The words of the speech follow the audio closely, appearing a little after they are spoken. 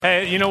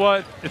Hey, you know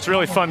what? It's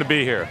really fun to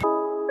be here.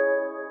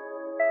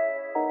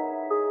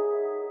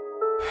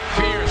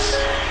 Pierce.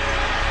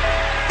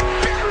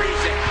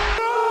 Buries it.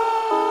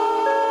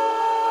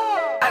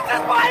 This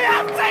is my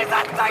season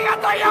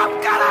ticket. Are you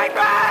kidding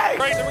me?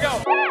 Great, here we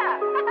go.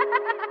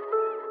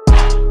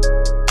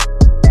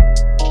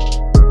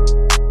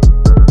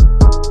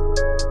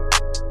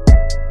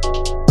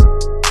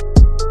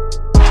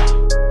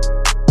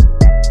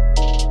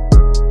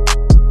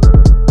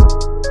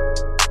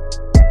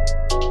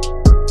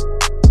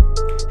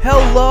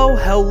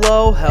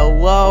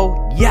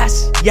 Hello.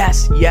 Yes.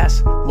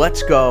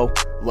 Let's go.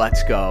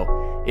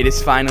 It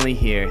is finally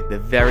here, the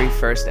very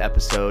first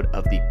episode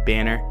of the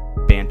Banner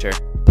Banter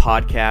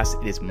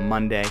podcast. It is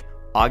Monday,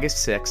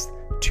 August 6th,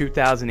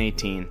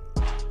 2018.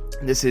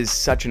 This is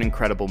such an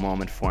incredible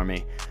moment for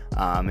me.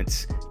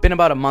 It's been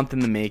about a month in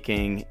the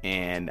making,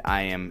 and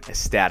I am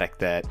ecstatic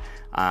that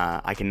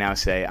I can now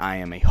say I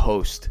am a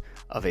host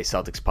of a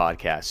Celtics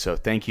podcast. So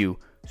thank you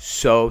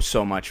so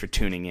much for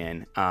tuning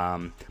in.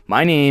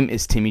 My name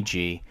is Timmy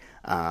G,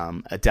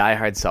 a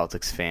diehard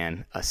Celtics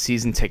fan, a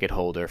season ticket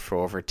holder for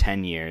over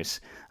 10 years.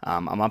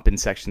 I'm up in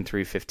section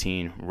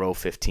 315, row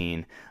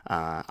 15.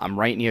 I'm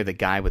right near the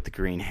guy with the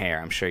green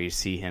hair. I'm sure you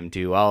see him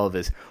do all of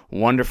his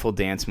wonderful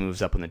dance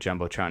moves up on the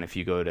Jumbotron if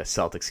you go to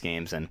Celtics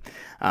games, and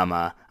I'm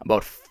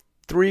about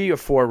 3 or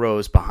 4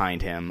 rows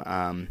behind him.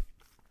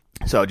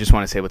 So I just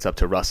want to say what's up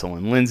to Russell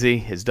and Lindsay,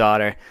 his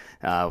daughter,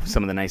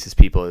 some of the nicest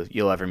people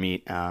you'll ever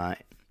meet,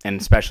 and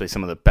especially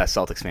some of the best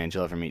Celtics fans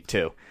you'll ever meet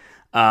too.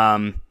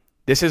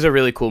 This is a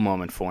really cool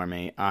moment for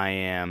me. I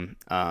am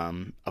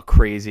a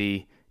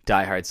crazy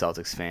diehard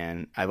Celtics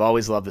fan. I've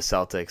always loved the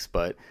Celtics,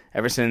 but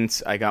ever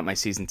since I got my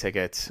season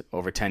tickets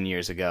over 10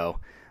 years ago,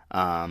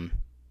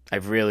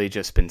 I've really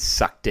just been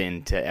sucked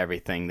into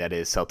everything that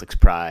is Celtics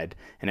pride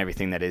and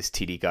everything that is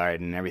TD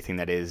Garden and everything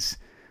that is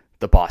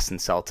the Boston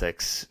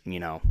Celtics, you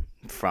know,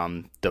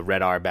 from the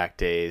Red Auerbach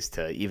days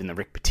to even the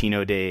Rick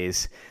Pitino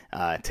days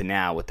to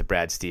now with the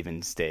Brad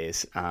Stevens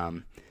days.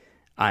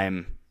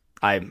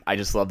 I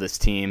just love this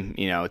team.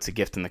 You know, it's a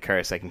gift and the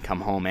curse. I can come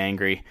home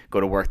angry, go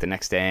to work the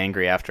next day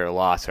angry after a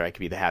loss, or I could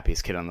be the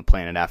happiest kid on the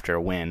planet after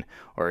a win,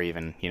 or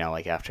even, you know,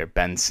 like after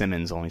Ben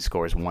Simmons only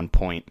scores 1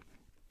 point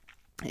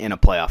in a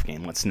playoff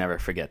game. Let's never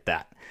forget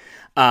that.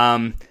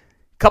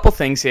 Couple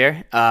things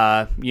here.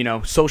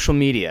 Social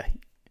media.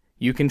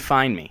 You can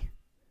find me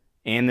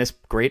and this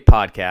great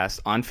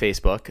podcast on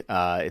Facebook.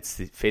 It's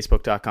the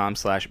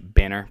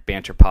facebook.com/Banner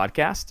Banter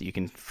Podcast. You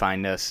can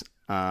find us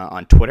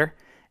on Twitter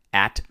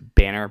at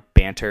Banner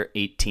Banter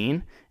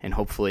 18, and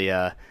hopefully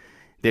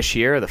this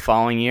year or the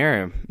following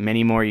year or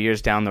many more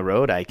years down the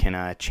road, I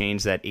can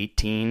change that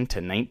 18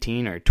 to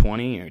 19 or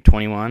 20 or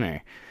 21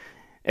 or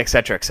et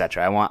cetera, et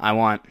cetera. I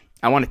want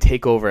to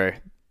take over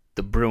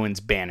the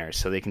Bruins banners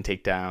so they can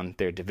take down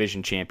their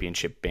division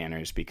championship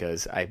banners,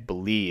 because I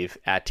believe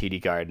at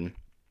TD Garden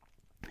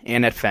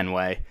and at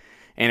Fenway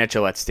and at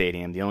Gillette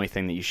Stadium, the only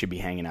thing that you should be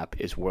hanging up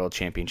is World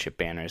Championship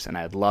banners, and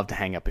I'd love to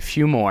hang up a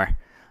few more,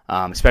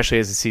 especially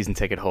as a season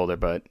ticket holder,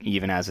 but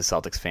even as a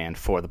Celtics fan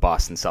for the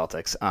Boston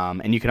Celtics.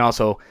 And you can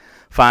also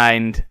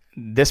find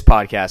this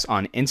podcast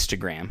on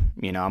Instagram.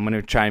 You know, I'm going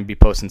to try and be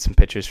posting some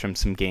pictures from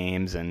some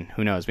games, and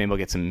who knows, maybe I'll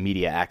get some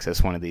media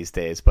access one of these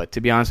days. But to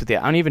be honest with you,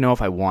 I don't even know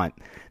if I want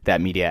that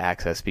media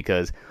access,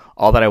 because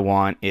all that I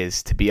want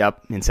is to be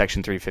up in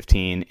section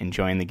 315,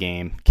 enjoying the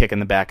game, kicking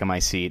the back of my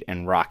seat,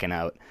 and rocking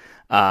out.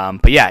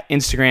 But yeah,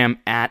 Instagram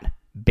at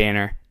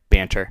Banner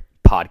Banter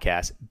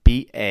Podcast,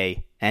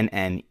 BANNER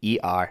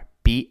BANTER,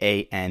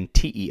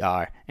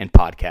 and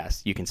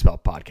podcast. You can spell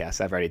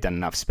podcast. I've already done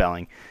enough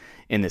spelling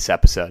in this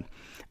episode.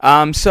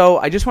 So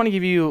I just want to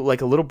give you like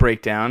a little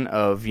breakdown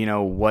of, you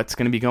know, what's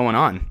going to be going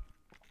on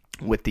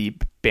with the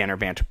Banner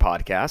Banter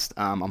podcast.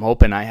 I'm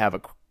hoping I have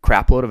a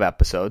crap load of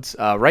episodes.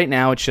 Right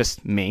now it's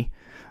just me.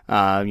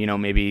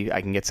 Maybe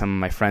I can get some of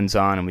my friends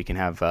on and we can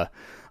have a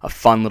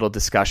fun little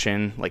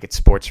discussion like it's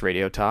sports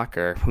radio talk,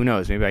 or who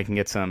knows, maybe I can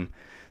get some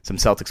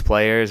Celtics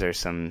players or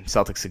some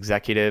Celtics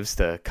executives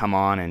to come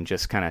on and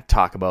just kind of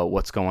talk about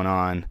what's going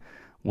on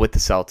with the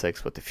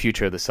Celtics, what the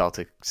future of the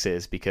Celtics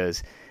is,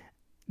 because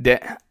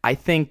I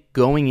think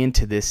going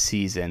into this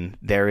season,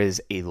 there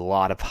is a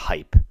lot of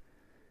hype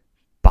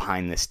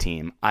behind this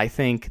team. I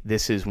think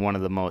this is one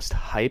of the most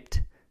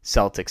hyped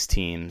Celtics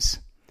teams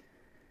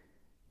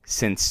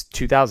since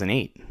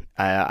 2008.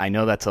 I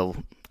know that's a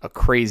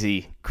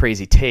crazy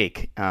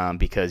take,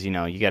 because, you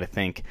know, you got to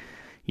think,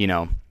 you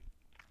know,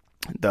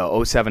 the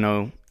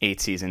 07-08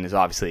 season is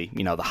obviously,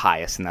 you know, the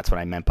highest, and that's what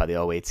I meant by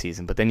the 08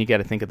 season. But then you got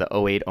to think of the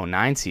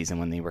 08-09 season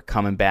when they were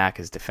coming back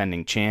as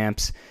defending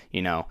champs.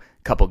 You know,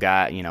 a couple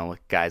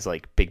guys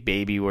like Big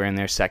Baby were in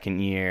their second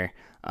year.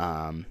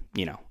 And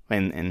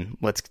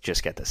let's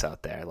just get this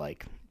out there,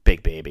 like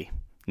Big Baby,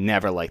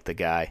 never liked the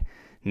guy,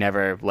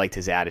 Never liked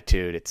his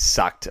attitude. It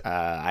sucked.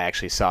 I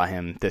actually saw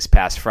him this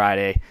past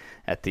Friday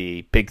at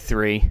the Big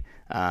Three,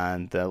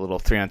 the little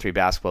 3-on-3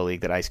 basketball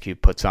league that Ice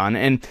Cube puts on.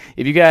 And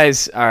if you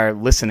guys are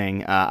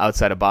listening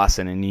outside of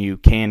Boston and you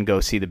can go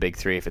see the Big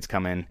Three if it's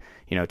coming,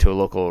 to a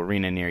local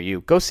arena near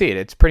you, go see it.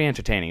 It's pretty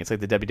entertaining. It's like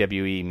the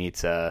WWE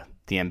meets the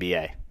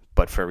NBA,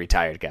 but for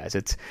retired guys.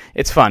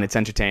 It's fun. It's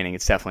entertaining.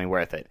 It's definitely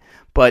worth it.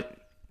 But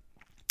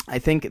I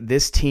think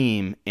this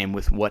team, and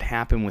with what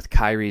happened with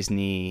Kyrie's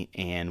knee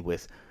and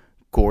with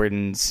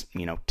Gordon's,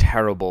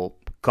 terrible,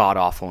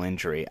 god-awful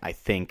injury, I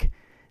think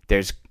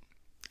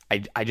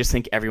I just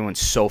think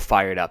everyone's so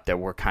fired up that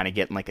we're kind of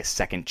getting like a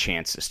second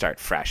chance to start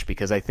fresh.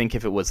 Because I think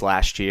if it was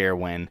last year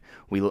when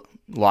we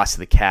lost to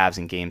the Cavs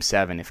in Game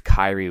 7, if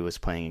Kyrie was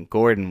playing and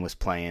Gordon was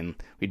playing,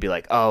 we'd be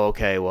like, oh,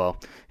 okay, well,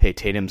 hey,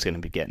 Tatum's going to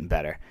be getting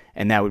better.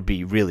 And that would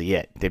be really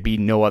it. There'd be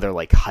no other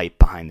like hype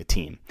behind the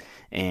team.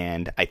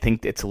 And I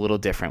think it's a little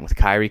different with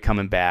Kyrie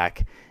coming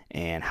back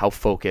and how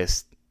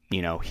focused,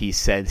 he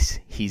says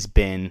he's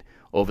been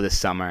over the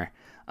summer.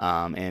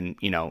 And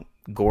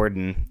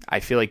Gordon, I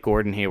feel like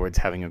Gordon Hayward's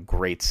having a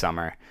great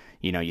summer.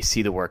 You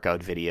see the workout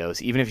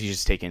videos, even if he's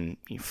just taking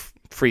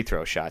free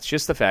throw shots.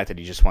 Just the fact that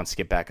he just wants to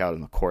get back out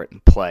on the court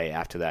and play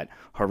after that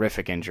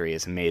horrific injury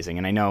is amazing.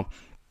 And I know,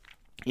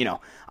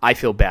 I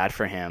feel bad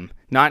for him,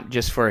 not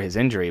just for his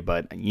injury,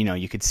 but,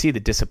 you could see the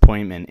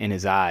disappointment in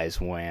his eyes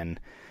when,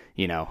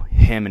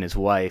 him and his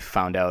wife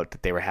found out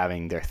that they were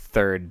having their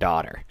third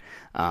daughter.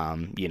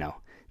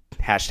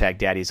 Hashtag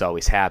daddy's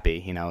always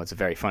happy. It's a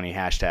very funny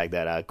hashtag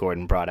that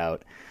Gordon brought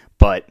out.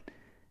 But,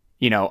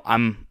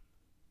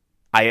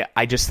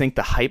 I just think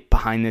the hype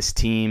behind this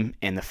team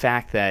and the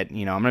fact that,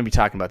 I'm going to be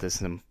talking about this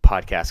in some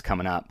podcasts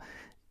coming up,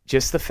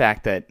 just the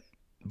fact that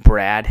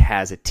Brad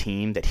has a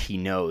team that he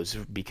knows,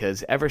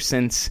 because ever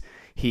since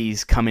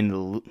he's come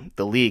into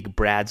the league,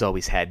 Brad's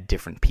always had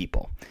different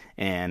people.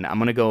 And I'm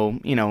going to go,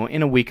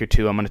 in a week or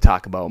two, I'm going to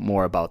talk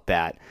more about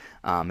that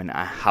and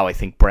how I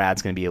think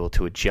Brad's going to be able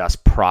to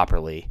adjust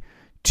properly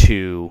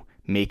to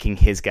making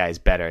his guys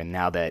better. And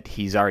now that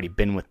he's already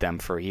been with them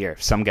for a year,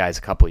 some guys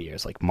a couple of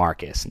years, like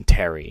Marcus and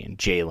Terry and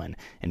Jalen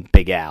and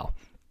Big Al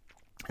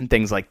and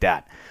things like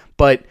that.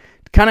 But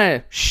kind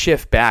of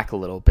shift back a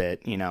little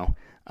bit,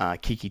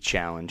 Kiki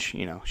Challenge,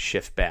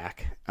 shift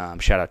back.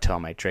 Shout out to all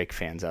my Drake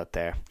fans out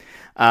there.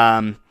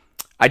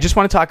 I just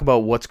want to talk about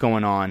what's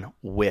going on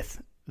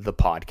with the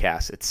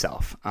podcast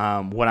itself,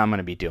 what I'm going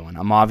to be doing.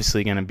 I'm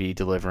obviously going to be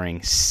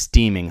delivering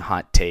steaming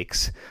hot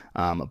takes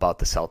about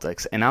the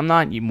Celtics, and I'm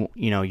not,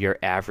 your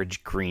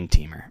average green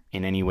teamer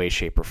in any way,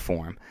 shape, or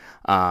form.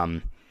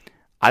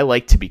 I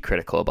like to be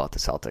critical about the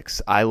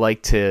Celtics. I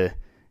like to,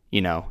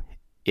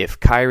 if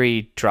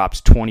Kyrie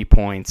drops 20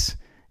 points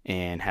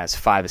and has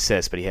 5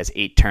 assists, but he has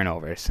 8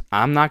 turnovers,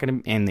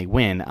 and they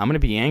win, I'm going to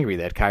be angry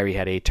that Kyrie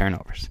had 8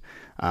 turnovers.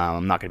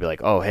 I'm not going to be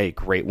like, oh, hey,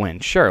 great win.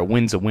 Sure, a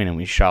win's a win, and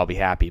we should all be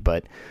happy.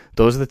 But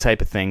those are the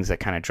type of things that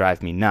kind of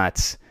drive me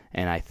nuts,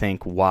 and I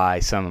think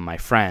why some of my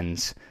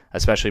friends,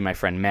 especially my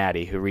friend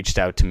Maddie, who reached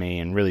out to me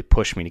and really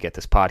pushed me to get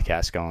this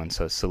podcast going,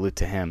 so salute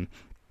to him,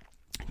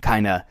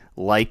 kind of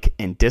like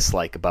and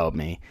dislike about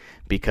me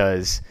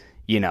because,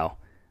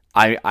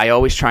 I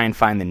always try and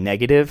find the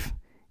negative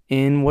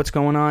in what's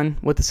going on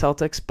with the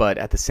Celtics, but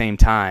at the same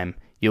time,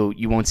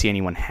 you won't see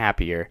anyone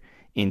happier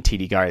in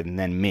TD Garden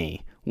than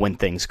me when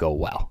things go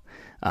well.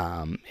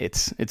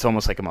 It's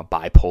almost like I'm a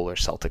bipolar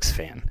Celtics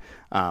fan.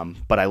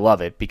 But I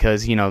love it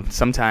because,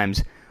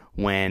 sometimes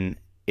when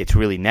it's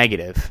really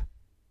negative,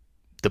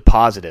 the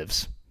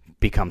positives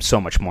become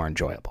so much more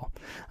enjoyable.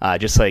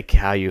 Just like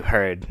how you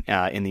heard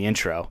in the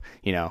intro,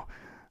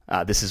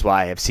 this is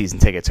why I have season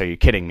tickets. Are you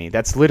kidding me?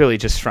 That's literally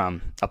just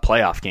from a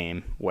playoff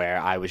game where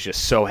I was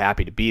just so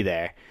happy to be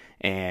there.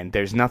 And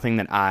there's nothing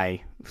that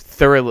I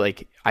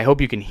thoroughly, I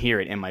hope you can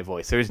hear it in my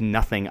voice. There's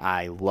nothing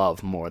I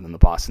love more than the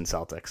Boston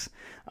Celtics.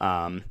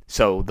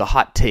 So the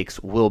hot takes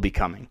will be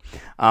coming.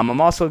 I'm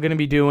also going to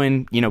be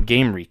doing,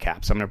 game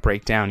recaps. I'm going to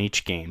break down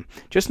each game,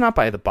 just not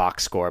by the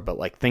box score, but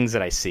like things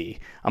that I see.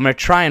 I'm going to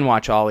try and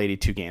watch all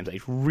 82 games. I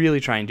really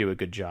try and do a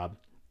good job.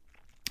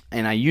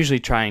 And I usually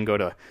try and go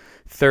to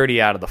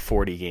 30 out of the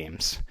 40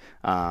 games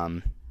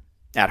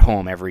at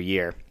home every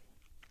year.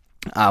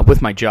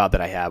 With my job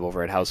that I have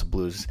over at House of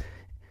Blues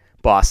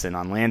Boston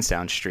on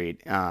Lansdowne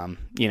Street,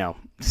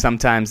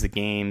 sometimes the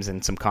games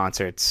and some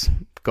concerts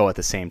go at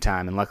the same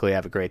time, and luckily I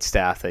have a great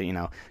staff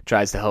that,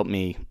 tries to help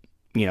me,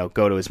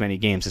 go to as many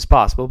games as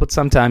possible, but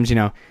sometimes, you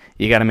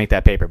got to make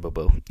that paper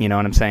boo-boo, you know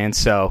what I'm saying?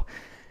 So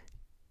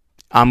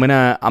I'm going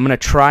to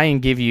try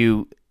and give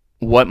you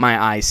what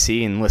my eyes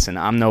see, and listen,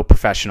 I'm no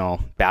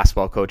professional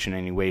basketball coach in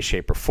any way,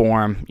 shape, or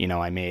form.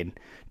 I made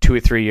 2 or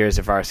 3 years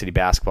of varsity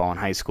basketball in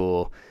high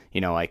school.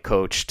 I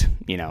coached,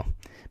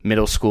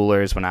 middle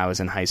schoolers when I was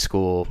in high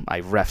school.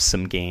 I refed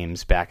some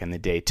games back in the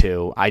day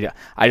too. I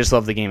just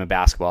love the game of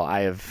basketball.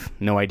 I have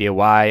no idea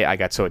why I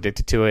got so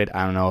addicted to it.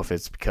 I don't know if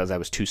it's because I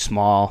was too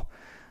small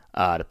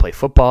to play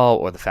football,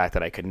 or the fact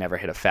that I could never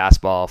hit a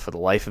fastball for the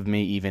life of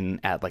me,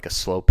 even at like a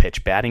slow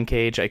pitch batting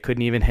cage. I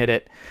couldn't even hit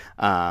it.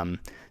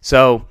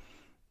 So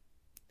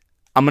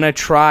I'm going to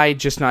try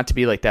just not to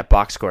be like that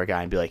box score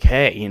guy and be like,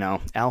 hey,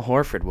 Al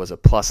Horford was a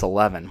plus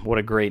 11. What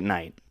a great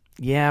night.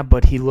 Yeah,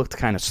 but he looked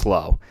kind of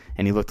slow,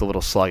 and he looked a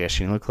little sluggish,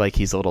 and he looked like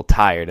he's a little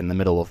tired in the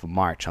middle of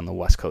March on the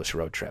West Coast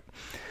road trip.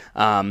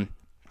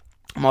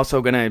 I'm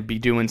also going to be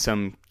doing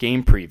some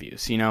game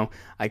previews.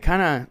 I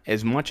kind of,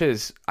 as much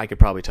as I could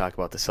probably talk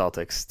about the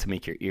Celtics to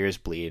make your ears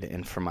bleed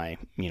and for my,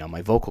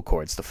 my vocal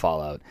cords to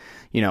fall out,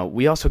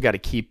 we also got to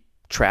keep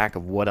track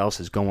of what else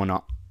is going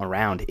on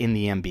around in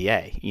the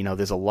NBA.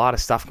 There's a lot of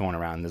stuff going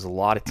around. There's a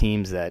lot of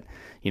teams that,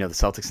 the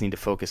Celtics need to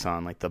focus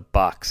on, like the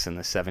Bucks and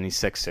the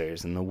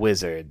 76ers and the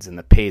Wizards and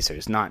the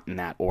Pacers, not in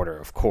that order,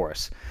 of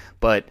course.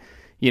 But,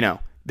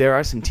 there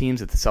are some teams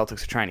that the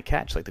Celtics are trying to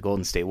catch, like the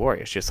Golden State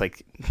Warriors, just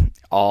like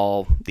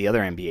all the other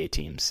NBA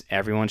teams.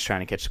 Everyone's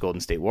trying to catch the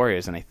Golden State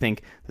Warriors, and I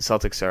think the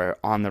Celtics are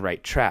on the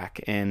right track.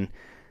 And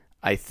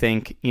I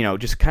think,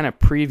 just kind of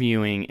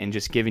previewing and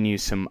just giving you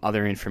some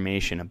other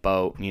information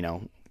about,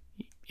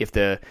 if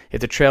the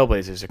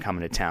Trailblazers are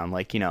coming to town,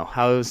 like,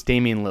 how's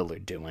Damian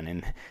Lillard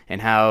doing,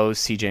 and how's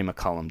CJ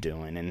McCollum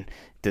doing, and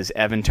does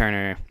Evan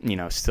Turner,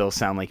 still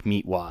sound like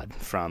Meatwad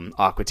from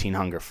Aqua Teen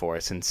Hunger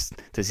Force, and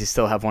does he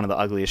still have one of the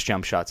ugliest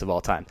jump shots of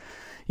all time?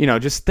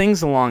 Just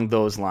things along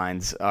those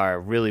lines are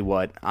really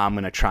what I'm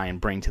going to try and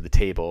bring to the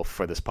table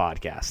for this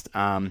podcast.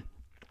 I'm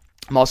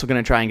also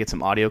going to try and get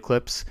some audio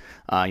clips,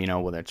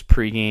 whether it's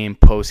pregame,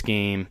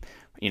 postgame,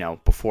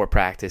 before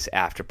practice,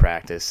 after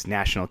practice,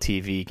 national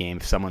TV game.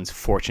 If someone's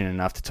fortunate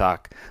enough to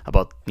talk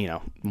about,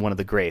 one of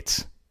the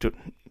greats,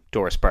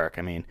 Doris Burke.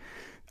 I mean,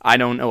 I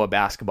don't know a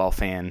basketball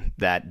fan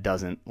that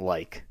doesn't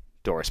like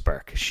Doris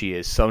Burke. She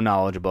is so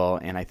knowledgeable,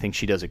 and I think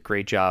she does a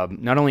great job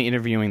not only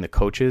interviewing the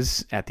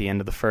coaches at the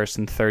end of the first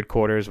and third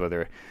quarters,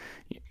 whether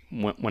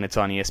when it's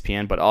on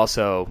ESPN, but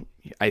also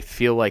I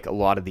feel like a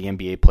lot of the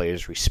NBA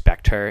players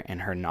respect her and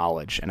her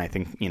knowledge, and I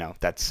think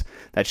that's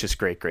just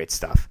great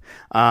stuff.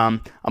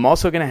 I'm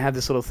also going to have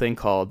this little thing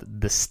called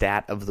the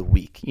Stat of the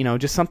Week,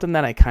 just something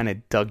that I kind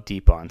of dug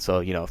deep on. So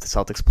if the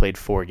Celtics played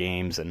 4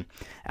 games and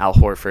Al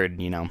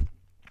Horford,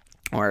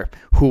 or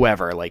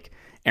whoever, like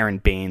Aaron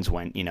Baines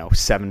went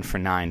 7 for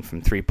 9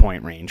 from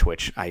 3-point range,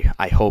 which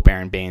I hope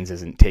Aaron Baines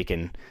isn't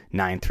taking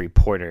 9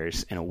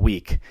 3-pointers in a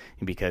week,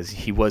 because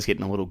he was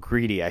getting a little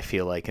greedy, I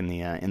feel like, in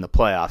the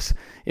playoffs.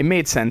 It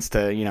made sense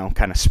to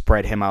kind of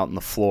spread him out on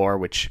the floor,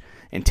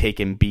 and take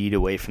Embiid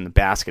away from the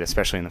basket,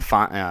 especially in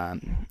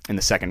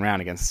the second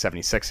round against the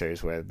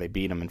 76ers, where they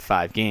beat him in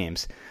 5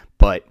 games.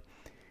 But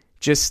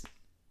just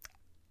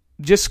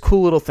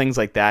cool little things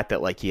like that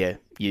like you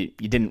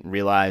didn't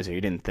realize, or you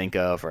didn't think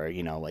of, or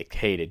like,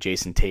 hey, did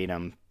Jason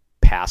Tatum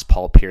pass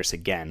Paul Pierce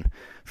again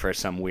for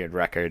some weird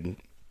record,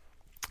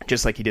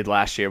 just like he did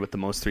last year with the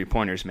most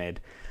 3-pointers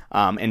made.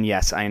 And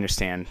yes, I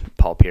understand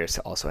Paul Pierce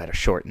also had a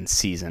shortened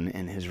season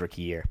in his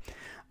rookie year.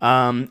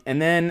 And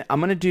then I'm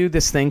going to do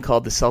this thing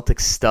called the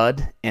Celtics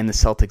Stud and the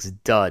Celtics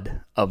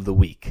Dud of the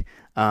Week.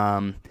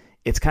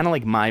 It's kind of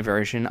like my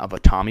version of a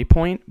Tommy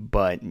point,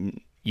 but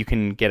you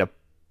can get a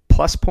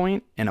plus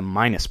point and a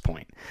minus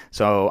point.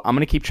 So I'm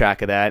going to keep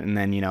track of that, and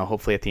then,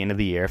 hopefully at the end of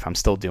the year, if I'm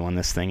still doing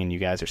this thing and you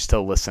guys are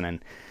still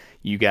listening,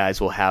 you guys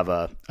will have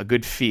a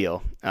good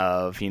feel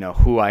of,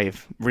 who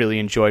I've really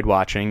enjoyed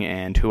watching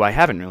and who I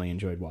haven't really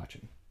enjoyed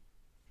watching.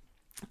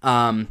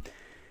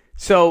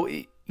 So,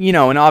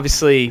 and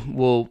obviously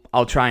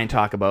I'll try and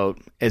talk about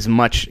as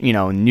much,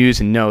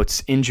 news and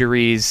notes,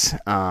 injuries,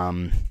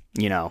 I'm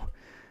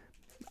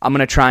going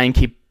to try and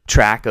keep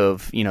track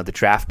of, the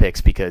draft picks,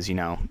 because,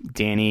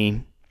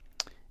 Danny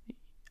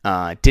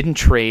didn't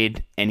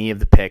trade any of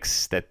the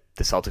picks that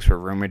the Celtics were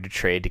rumored to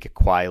trade to get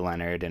Kawhi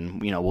Leonard,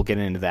 and we'll get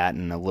into that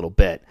in a little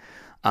bit.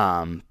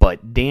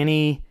 But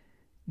Danny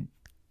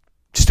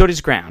stood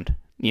his ground.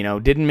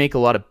 Didn't make a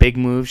lot of big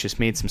moves, just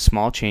made some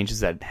small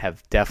changes that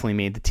have definitely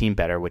made the team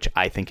better, which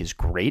I think is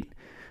great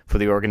for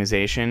the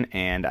organization,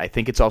 and I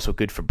think it's also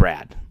good for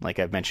Brad, like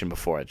I've mentioned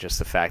before, just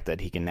the fact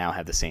that he can now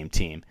have the same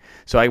team.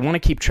 So I want to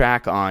keep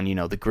track on,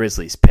 the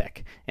Grizzlies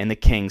pick and the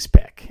Kings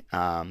pick,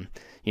 in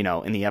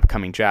the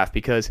upcoming draft,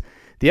 because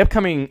the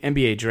upcoming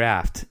NBA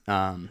draft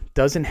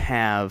doesn't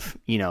have,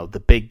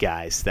 the big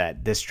guys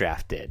that this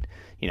draft did,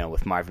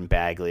 with Marvin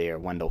Bagley or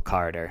Wendell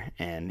Carter.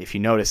 And if you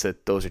notice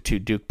that those are 2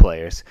 Duke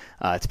players,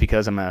 it's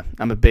because I'm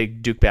a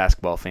big Duke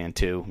basketball fan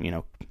too.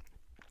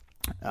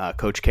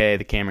 Coach K,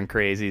 the Cameron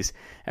Crazies,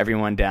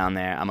 everyone down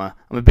there. I'm a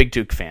big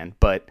Duke fan,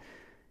 but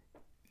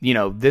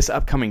this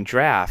upcoming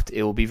draft,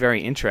 it will be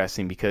very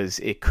interesting because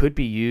it could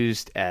be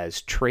used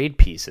as trade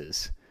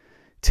pieces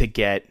to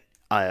get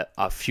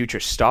a future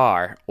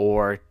star,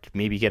 or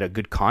maybe get a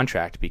good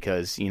contract,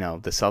 because the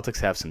Celtics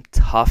have some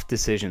tough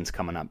decisions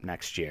coming up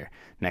next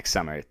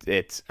summer.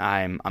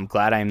 I'm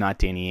glad I'm not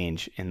Danny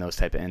Ainge in those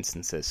type of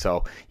instances.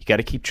 So you got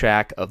to keep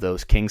track of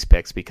those Kings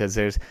picks, because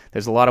there's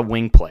a lot of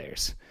wing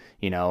players.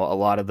 A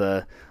lot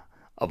of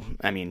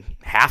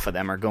half of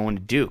them are going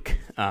to Duke.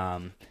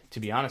 To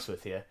be honest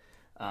with you.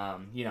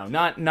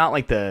 Not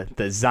like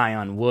the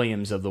Zion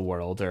Williams of the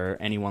world or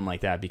anyone like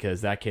that,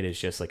 because that kid is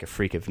just like a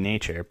freak of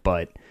nature.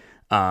 But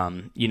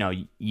you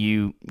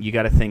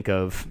got to think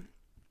of,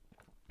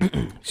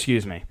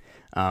 excuse me.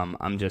 I'm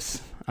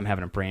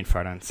having a brain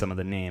fart on some of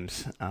the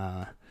names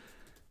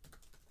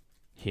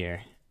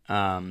here.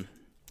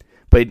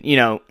 But,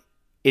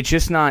 it's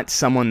just not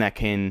someone that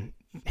can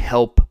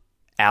help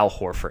Al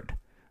Horford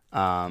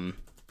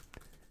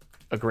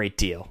a great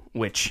deal,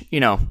 which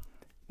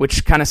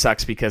kind of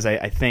sucks because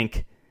I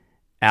think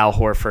Al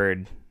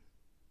Horford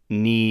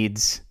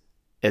needs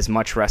as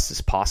much rest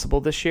as possible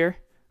this year.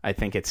 I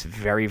think it's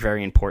very,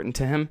 very important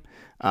to him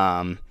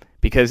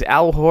because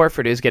Al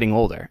Horford is getting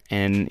older.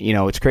 And,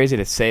 it's crazy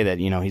to say that,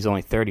 he's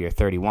only 30 or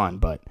 31,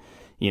 but,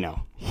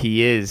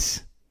 he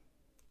is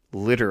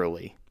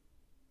literally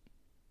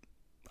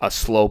a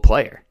slow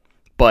player.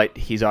 But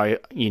he's,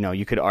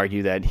 you could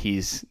argue that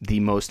he's the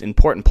most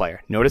important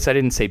player. Notice I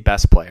didn't say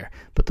best player,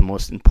 but the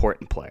most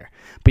important player.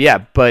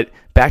 But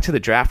back to the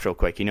draft real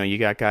quick. You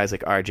got guys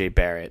like R.J.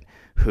 Barrett,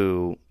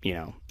 who,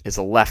 is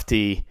a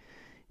lefty.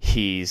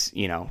 He's,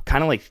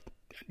 kind of like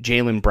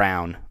Jaylen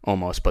Brown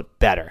almost, but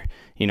better.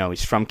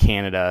 He's from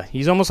Canada.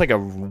 He's almost like a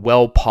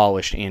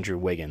well-polished Andrew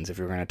Wiggins, if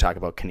you're going to talk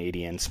about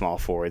Canadian small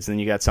forwards. Then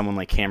you got someone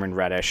like Cameron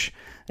Reddish.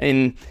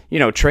 And,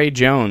 Trey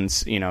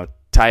Jones,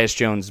 Tyus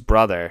Jones'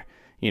 brother,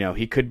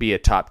 he could be a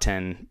top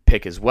 10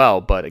 pick as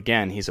well, but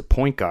again, he's a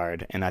point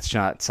guard, and that's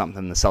not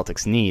something the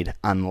Celtics need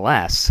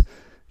unless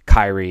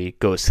Kyrie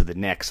goes to the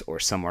Knicks or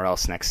somewhere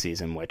else next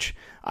season, which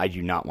I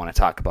do not want to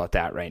talk about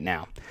that right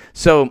now.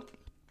 So,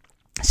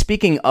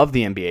 speaking of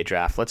the NBA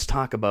draft, let's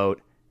talk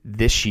about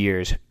this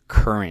year's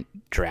current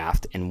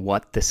draft and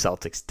what the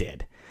Celtics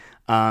did.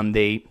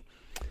 They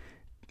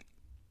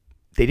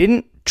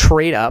didn't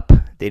trade up,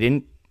 they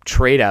didn't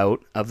trade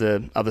out of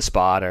the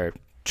spot or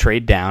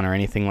trade down or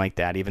anything like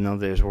that, even though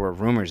there were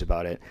rumors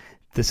about it.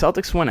 The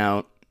Celtics went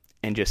out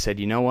and just said,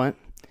 you know what?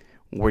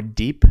 We're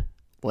deep.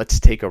 Let's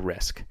take a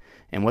risk.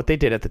 And what they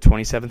did at the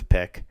 27th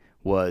pick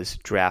was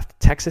draft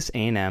Texas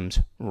A&M's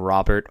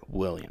Robert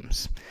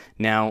Williams.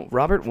 Now,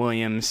 Robert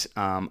Williams,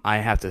 I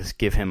have to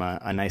give him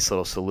a nice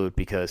little salute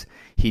because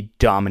he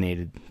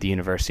dominated the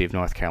University of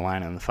North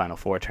Carolina in the Final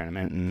Four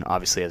tournament, and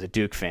obviously as a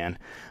Duke fan,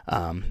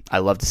 I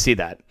love to see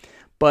that.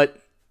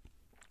 But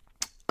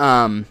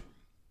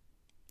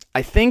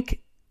I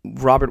think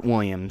Robert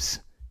Williams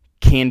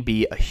can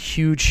be a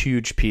huge,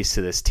 huge piece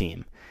to this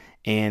team.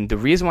 And the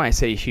reason why I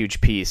say a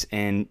huge piece,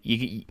 and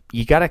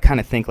you got to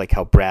kind of think like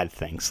how Brad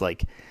thinks.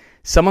 Like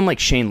someone like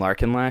Shane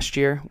Larkin last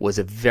year was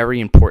a very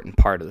important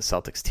part of the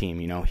Celtics team.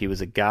 He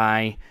was a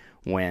guy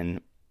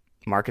when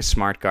Marcus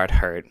Smart got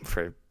hurt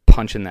for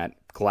punching that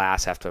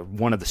glass after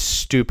one of the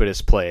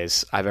stupidest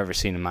plays I've ever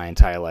seen in my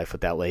entire life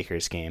with that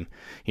Lakers game,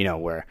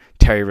 where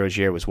Terry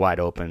Rozier was wide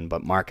open,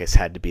 but Marcus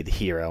had to be the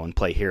hero and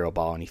play hero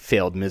ball, and he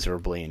failed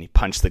miserably, and he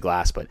punched the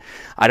glass. But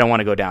I don't want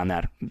to go down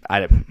that.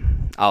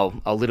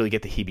 I'll literally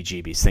get the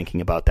heebie-jeebies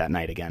thinking about that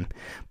night again.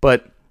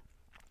 But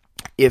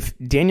if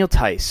Daniel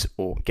Tice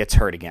gets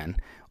hurt again,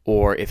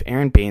 or if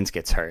Aaron Baines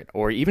gets hurt,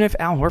 or even if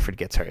Al Horford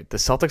gets hurt, the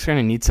Celtics are going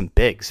to need some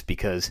bigs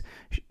because,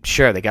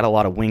 sure, they got a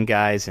lot of wing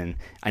guys, and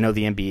I know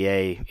the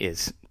NBA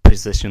is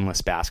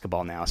positionless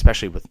basketball now,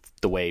 especially with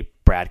the way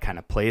Brad kind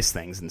of plays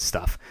things and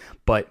stuff.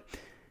 But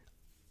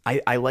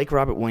I like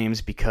Robert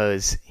Williams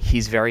because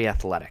he's very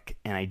athletic,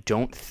 and I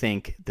don't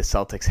think the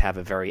Celtics have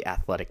a very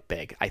athletic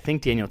big. I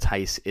think Daniel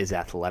Tice is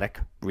athletic,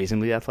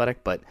 reasonably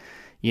athletic, but,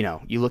 you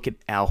look at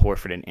Al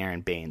Horford and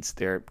Aaron Baines,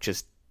 they're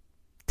just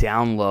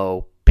down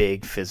low,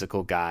 big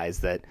physical guys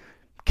that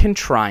can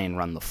try and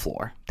run the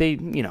floor. They,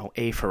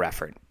 A for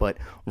effort. But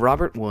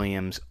Robert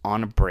Williams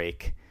on a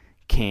break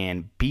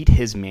can beat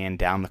his man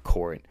down the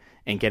court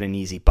and get an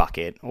easy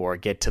bucket or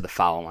get to the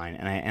foul line.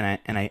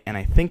 And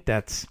I think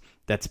that's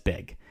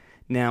big.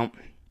 Now,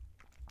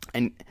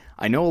 and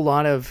I know a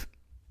lot of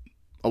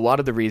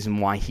the reason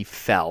why he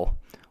fell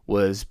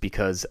was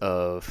because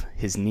of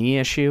his knee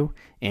issue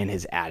and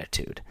his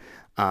attitude.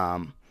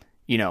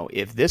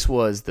 If this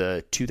was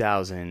the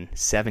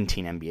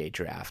 2017 NBA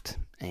draft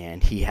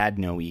and he had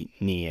no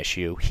knee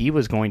issue, he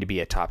was going to be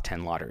a top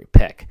 10 lottery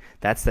pick.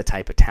 That's the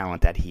type of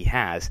talent that he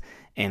has,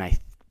 and I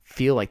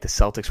feel like the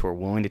Celtics were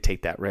willing to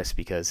take that risk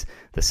because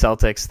the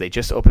Celtics, they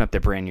just opened up their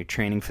brand new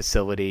training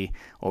facility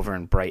over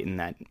in Brighton,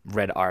 that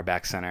Red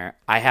Auerbach Center.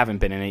 I haven't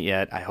been in it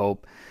yet. I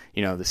hope,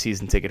 the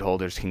season ticket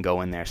holders can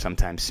go in there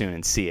sometime soon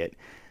and see it.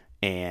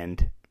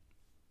 And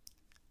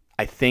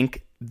I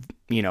think,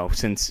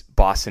 since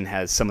Boston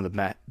has some of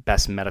the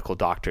best medical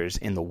doctors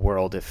in the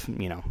world, if,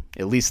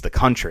 at least the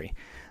country,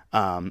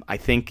 I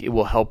think it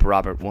will help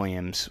Robert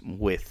Williams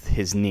with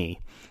his knee.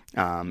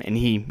 And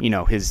he,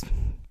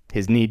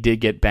 his knee did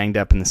get banged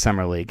up in the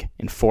Summer League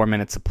in 4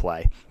 minutes of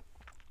play.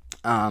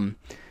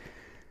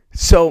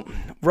 So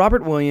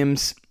Robert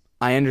Williams,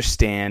 I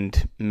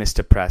understand, missed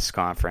a press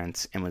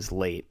conference and was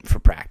late for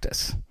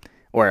practice.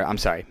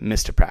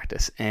 Missed a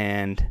practice.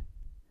 And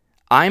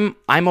I'm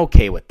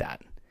okay with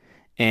that.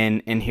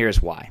 And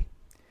here's why.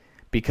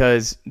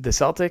 Because the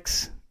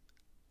Celtics,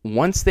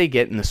 once they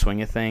get in the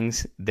swing of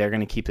things, they're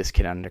going to keep this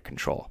kid under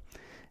control.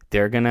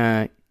 They're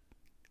going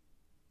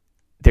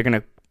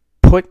to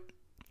put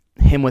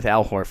him with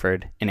Al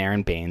Horford and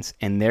Aaron Baines,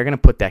 and they're going to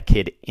put that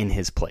kid in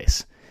his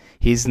place.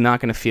 he's not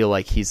going to feel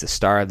like he's the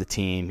star of the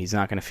team. He's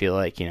not going to feel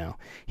like,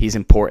 he's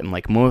important.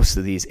 Like most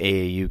of these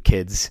AAU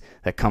kids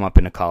that come up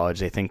into college,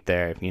 they think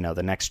they're,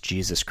 the next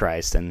Jesus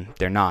Christ, and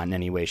they're not in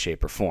any way,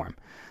 shape, or form.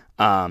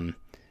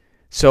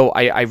 So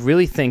I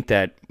really think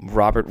that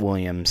Robert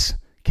Williams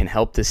can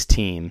help this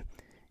team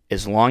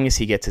as long as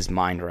he gets his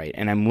mind right.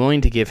 And I'm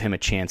willing to give him a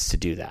chance to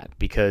do that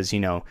because,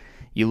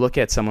 you look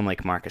at someone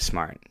like Marcus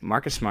Smart.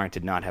 Marcus Smart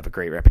did not have a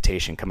great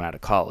reputation coming out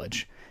of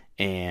college,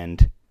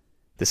 and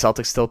the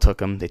Celtics still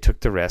took him. They took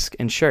the risk,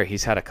 and sure,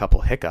 he's had a couple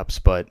hiccups,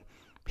 but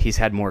he's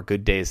had more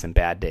good days than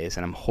bad days,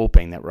 and I'm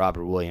hoping that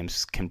Robert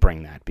Williams can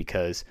bring that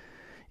because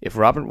if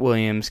Robert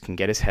Williams can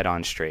get his head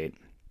on straight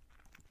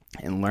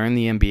and learn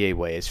the NBA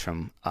ways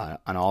from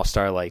an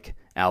all-star like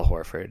Al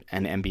Horford,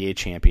 an NBA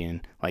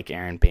champion like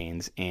Aaron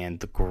Baines, and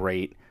the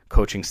great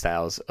coaching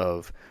styles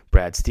of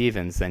Brad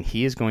Stevens, then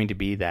he is going to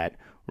be that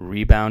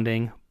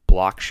rebounding,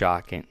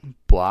 blocking.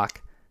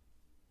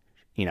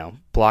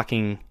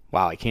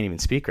 Wow, I can't even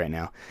speak right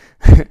now.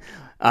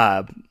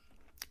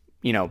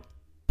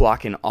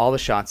 Blocking all the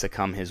shots that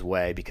come his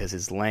way because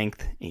his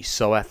length, he's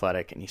so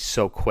athletic and he's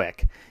so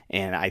quick.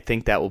 And I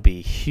think that will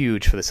be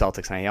huge for the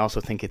Celtics. And I also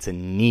think it's a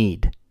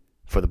need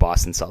for the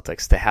Boston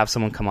Celtics to have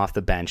someone come off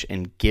the bench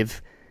and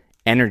give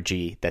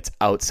energy that's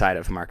outside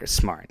of Marcus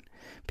Smart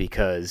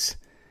because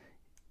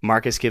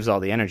Marcus gives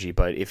all the energy,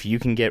 but if you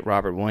can get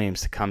Robert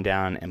Williams to come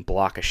down and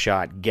block a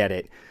shot, get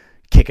it,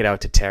 kick it out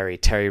to Terry,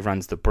 Terry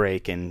runs the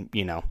break, and,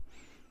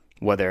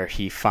 whether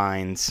he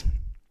finds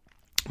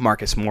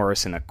Marcus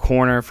Morris in a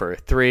corner for a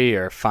three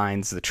or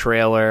finds the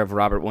trailer of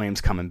Robert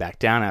Williams coming back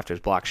down after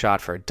his block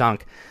shot for a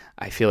dunk,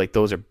 I feel like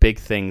those are big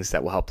things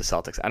that will help the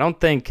Celtics. I don't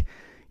think,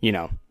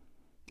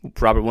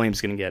 Robert Williams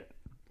is going to get,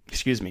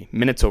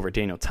 minutes over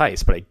Daniel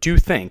Tice, but I do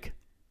think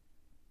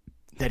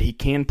that he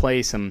can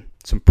play some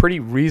pretty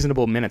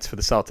reasonable minutes for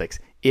the Celtics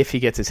if he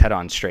gets his head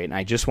on straight. And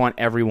I just want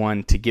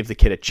everyone to give the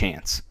kid a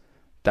chance.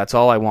 That's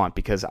all I want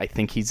because I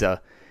think he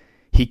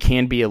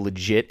can be a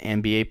legit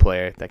NBA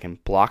player that can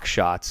block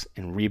shots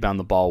and rebound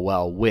the ball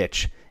well,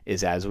 which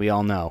is, as we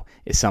all know,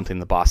 is something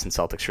the Boston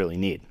Celtics really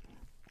need.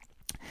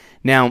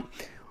 Now,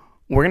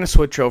 we're going to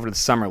switch over to the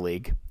Summer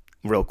League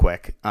real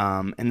quick.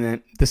 And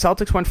then the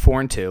Celtics went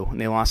 4-2, and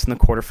they lost in the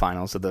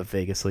quarterfinals of the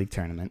Vegas League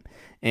tournament.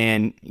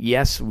 And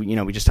yes,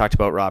 we just talked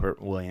about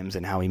Robert Williams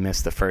and how he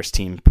missed the first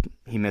team.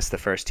 He missed the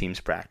first team's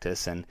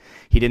practice, and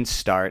he didn't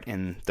start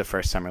in the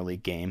first Summer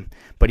League game.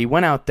 But he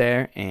went out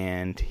there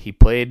and he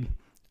played,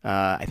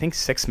 I think,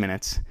 6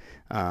 minutes.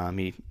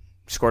 He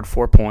scored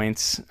 4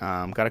 points,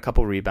 got a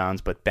couple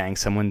rebounds, but banged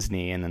someone's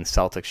knee. And then the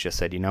Celtics just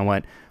said, you know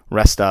what,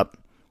 rest up.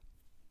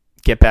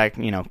 Get back,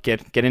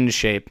 get into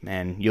shape,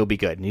 and you'll be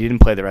good. And he didn't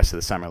play the rest of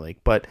the Summer League.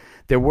 But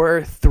there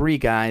were 3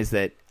 guys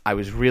that I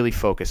was really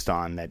focused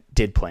on that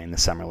did play in the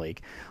Summer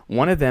League.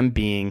 One of them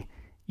being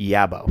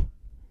Yabo.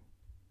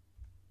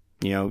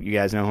 You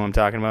guys know who I'm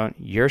talking about?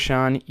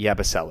 Yershon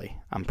Yabusele.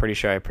 I'm pretty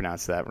sure I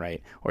pronounced that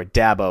right. Or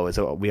Dabo is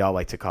what we all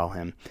like to call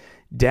him.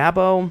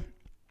 Dabo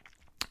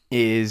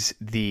is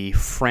the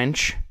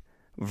French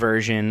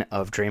version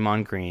of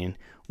Draymond Green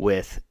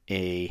with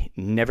a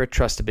never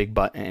trust a big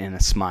butt and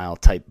a smile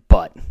type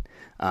butt.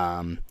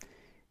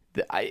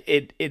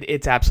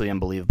 It's absolutely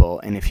unbelievable.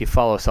 And if you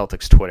follow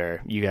Celtics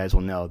Twitter, you guys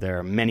will know there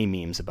are many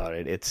memes about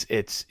it.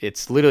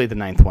 It's literally the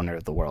 9th wonder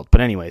of the world. But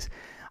anyways,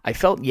 I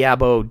felt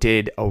Yabo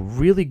did a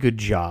really good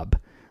job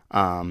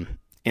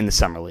in the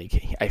Summer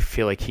League. I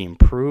feel like he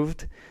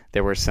improved.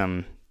 There were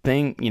some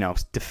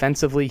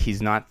defensively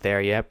he's not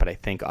there yet, but I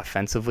think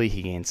offensively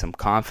he gained some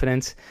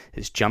confidence.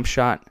 His jump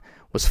shot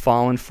was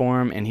falling for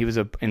him, and he was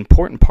an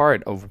important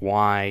part of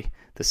why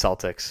the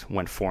Celtics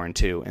went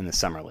 4-2 in the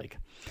Summer League.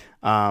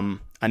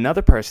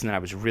 Another person that I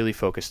was really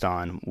focused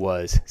on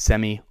was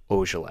Semi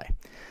Ojeleye.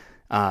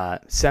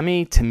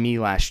 Semi, to me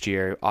last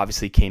year,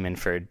 obviously came in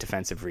for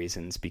defensive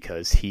reasons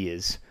because he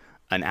is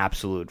an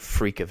absolute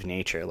freak of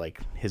nature. Like,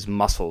 his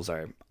muscles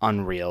are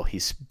unreal.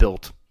 He's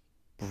built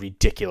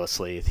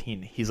ridiculously.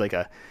 He's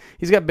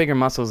got bigger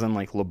muscles than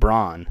like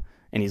LeBron,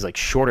 and he's like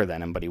shorter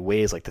than him, but he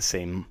weighs like the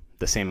same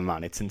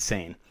amount. It's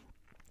insane.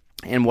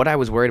 And what I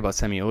was worried about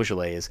Semi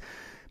Ojeleye is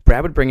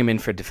Brad would bring him in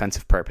for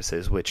defensive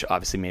purposes, which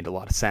obviously made a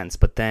lot of sense.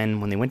 But then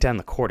when they went down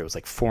the court, it was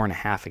like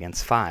 4.5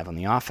 against 5 on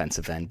the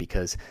offensive end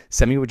because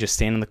Semi would just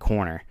stand in the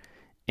corner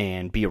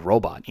and be a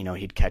robot.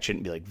 He'd catch it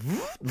and be like,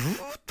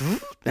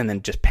 and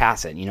then just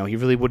pass it. He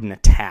really wouldn't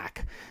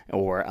attack,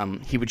 or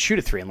he would shoot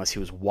a 3 unless he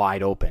was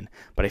wide open.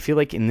 But I feel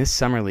like in this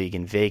Summer League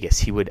in Vegas,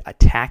 he would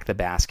attack the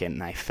basket,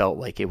 and I felt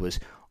like it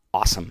was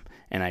awesome.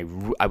 And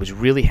I was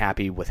really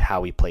happy with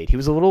how he played. He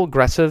was a little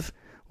aggressive,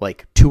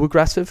 like too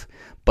aggressive,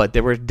 but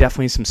there were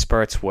definitely some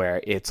spurts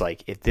where it's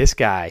like, if this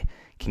guy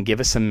can give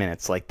us some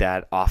minutes like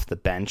that off the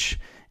bench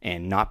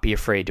and not be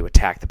afraid to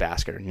attack the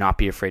basket or not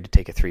be afraid to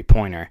take a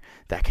 3-pointer,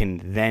 that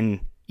can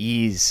then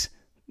ease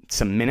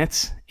some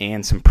minutes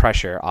and some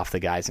pressure off the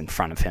guys in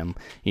front of him,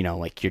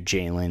 like your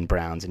Jaylen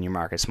Browns and your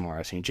Marcus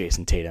Morris and your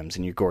Jason Tatums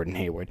and your Gordon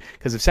Hayward.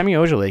 Because if Semi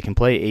Ojeleye can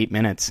play 8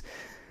 minutes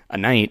a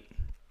night,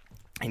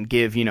 and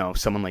give,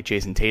 someone like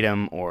Jason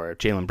Tatum or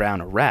Jaylen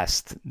Brown a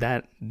rest,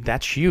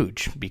 that's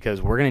huge,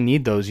 because we're going to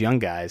need those young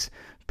guys,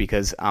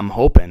 because I'm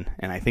hoping,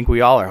 and I think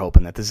we all are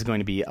hoping, that this is going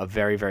to be a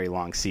very, very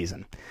long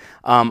season.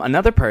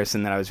 Another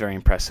person that I was very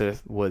impressed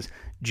with was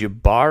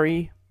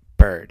Jabari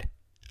Bird.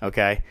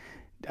 Okay?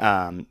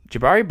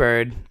 Jabari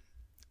Bird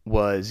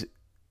was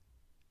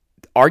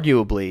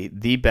arguably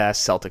the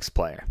best Celtics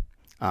player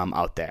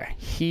out there.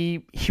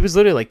 He was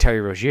literally like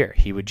Terry Rozier.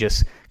 He would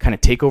just kind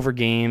of take over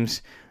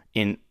games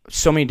in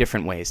so many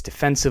different ways,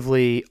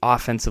 defensively,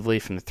 offensively,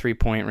 from the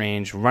three-point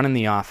range, running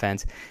the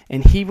offense.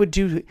 And he would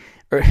do,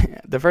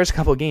 the first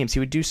couple of games, he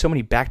would do so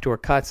many backdoor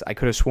cuts, I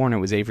could have sworn it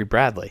was Avery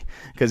Bradley.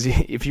 Because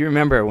if you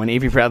remember, when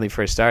Avery Bradley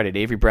first started,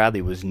 Avery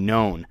Bradley was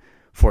known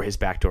for his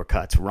backdoor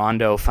cuts.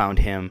 Rondo found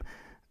him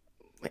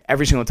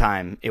every single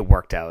time it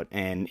worked out,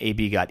 and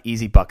AB got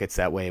easy buckets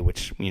that way,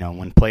 which,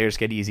 when players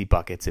get easy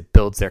buckets, it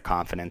builds their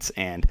confidence,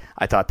 and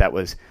I thought that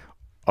was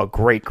a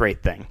great,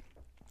 great thing.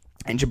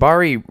 And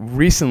Jabari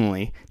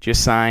recently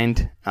just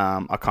signed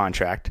a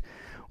contract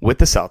with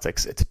the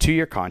Celtics. It's a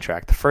 2-year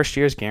contract. The first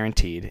year is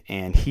guaranteed,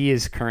 and he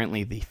is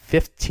currently the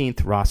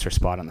 15th roster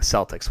spot on the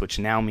Celtics, which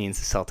now means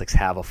the Celtics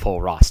have a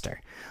full roster.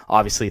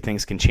 Obviously,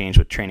 things can change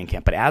with training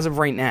camp, but as of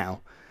right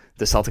now,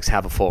 the Celtics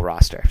have a full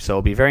roster, so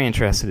I'll be very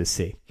interested to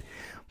see.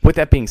 With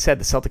that being said,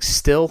 the Celtics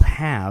still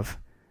have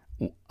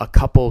a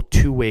couple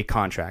two-way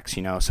contracts,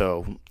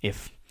 so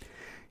if,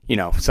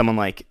 someone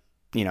like,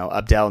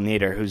 Abdel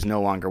Nader, who's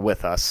no longer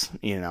with us,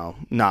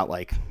 not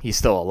like he's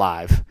still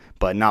alive,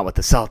 but not with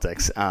the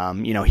Celtics,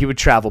 he would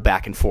travel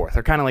back and forth,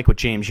 or kind of like what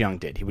James Young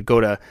did. He would go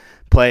to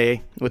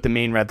play with the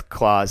Maine Red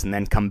Claws and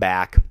then come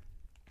back,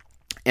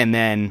 and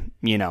then,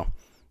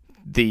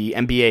 the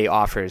NBA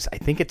offers, I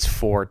think it's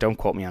 4, don't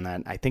quote me on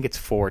that, I think it's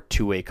 4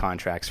 two-way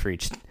contracts for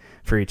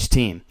each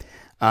team.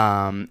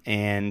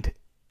 And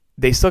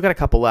they still got a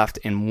couple left,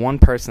 and one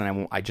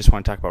person I just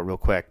want to talk about real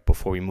quick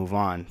before we move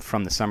on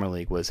from the Summer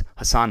League was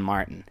Hassan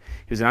Martin.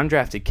 He was an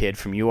undrafted kid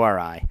from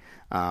URI.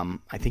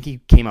 I think he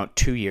came out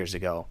 2 years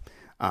ago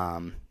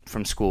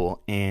from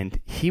school, and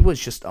he was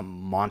just a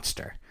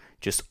monster,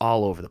 just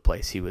all over the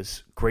place. He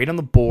was great on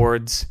the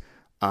boards.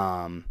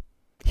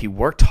 He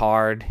worked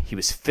hard. He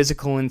was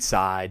physical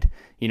inside.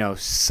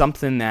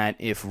 Something that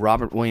if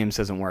Robert Williams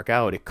doesn't work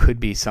out, it could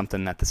be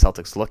something that the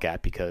Celtics look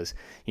at, because,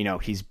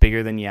 he's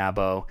bigger than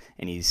Yabo,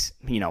 and he's,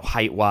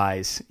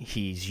 height-wise,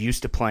 he's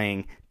used to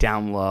playing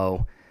down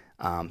low,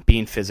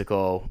 being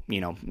physical,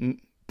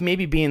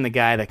 maybe being the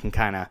guy that can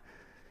kind of,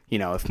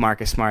 if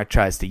Marcus Smart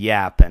tries to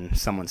yap and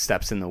someone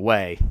steps in the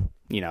way,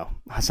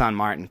 Hassan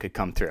Martin could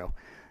come through.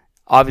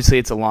 Obviously,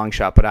 it's a long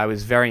shot, but I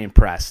was very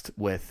impressed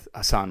with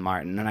Hassan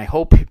Martin, and I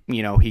hope,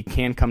 he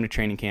can come to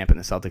training camp and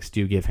the Celtics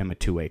do give him a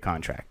two-way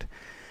contract.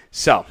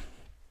 So,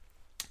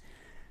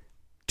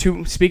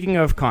 speaking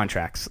of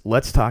contracts,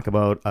 let's talk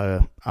about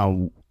a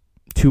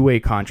two-way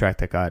contract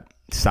that got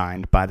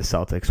signed by the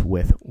Celtics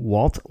with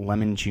Walt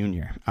Lemon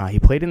Jr. He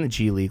played in the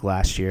G League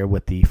last year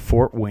with the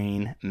Fort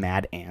Wayne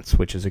Mad Ants,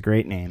 which is a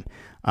great name.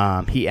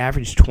 He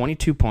averaged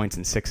 22 points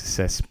and 6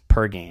 assists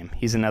per game.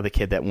 He's another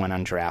kid that went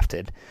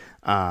undrafted.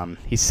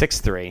 He's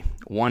 6'3",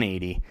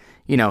 180.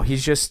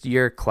 He's just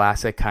your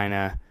classic kind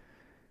of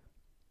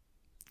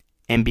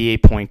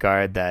NBA point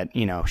guard that,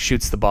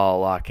 shoots the ball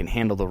a lot, can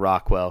handle the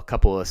rock well, a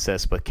couple of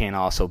assists, but can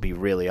also be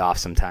really off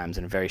sometimes,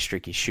 and a very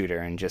streaky shooter,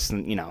 and just,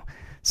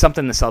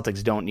 something the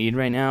Celtics don't need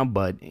right now,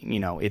 but,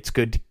 it's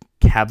good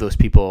to have those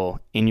people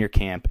in your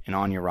camp and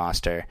on your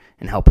roster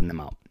and helping them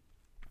out.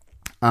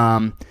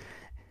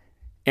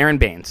 Aaron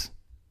Baines.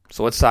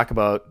 So let's talk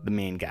about the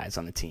main guys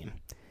on the team.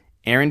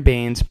 Aaron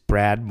Baines,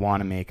 Brad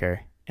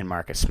Wanamaker, and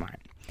Marcus Smart.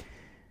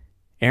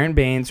 Aaron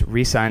Baines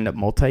re-signed a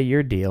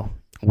multi-year deal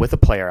with a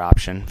player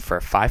option for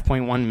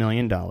 $5.1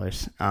 million.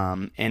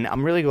 And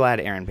I'm really glad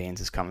Aaron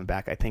Baines is coming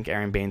back. I think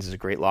Aaron Baines is a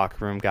great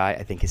locker room guy.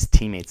 I think his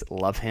teammates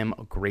love him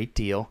a great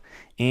deal.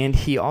 And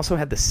he also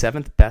had the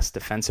 7th best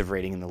defensive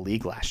rating in the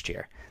league last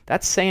year.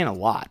 That's saying a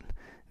lot.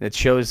 That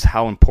shows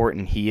how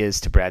important he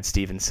is to Brad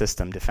Stevens'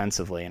 system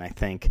defensively. And I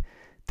think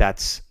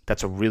that's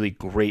a really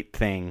great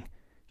thing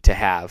to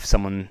have,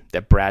 someone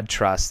that Brad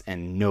trusts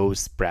and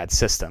knows Brad's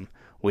system,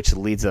 which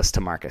leads us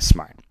to Marcus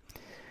Smart.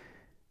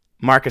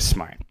 Marcus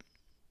Smart,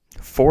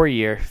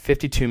 4-year,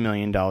 $52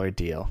 million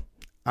deal.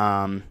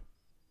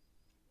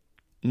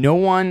 No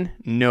one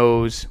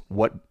knows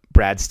what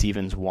Brad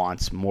Stevens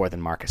wants more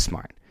than Marcus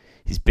Smart.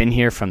 He's been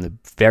here from the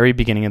very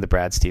beginning of the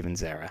Brad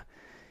Stevens era.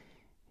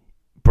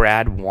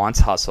 Brad wants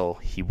hustle.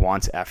 He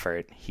wants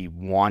effort. He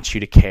wants you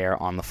to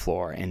care on the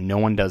floor, and no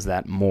one does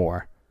that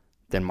more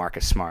than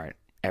Marcus Smart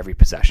every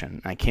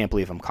possession. I can't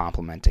believe I'm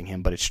complimenting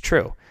him, but it's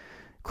true.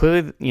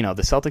 Clearly,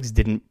 the Celtics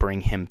didn't bring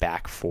him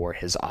back for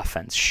his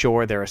offense.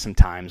 Sure, there are some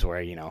times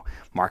where,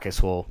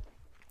 Marcus will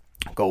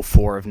go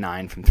 4 of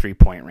 9 from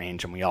three-point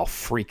range, and we all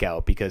freak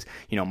out because,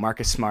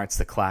 Marcus Smart's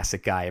the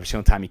classic guy. Every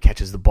single time he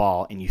catches the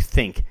ball and you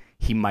think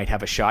he might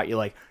have a shot, you're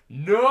like,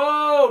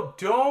 no,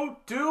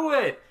 don't do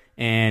it.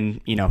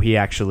 And, he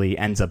actually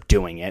ends up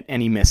doing it,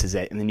 and he misses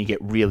it, and then you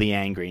get really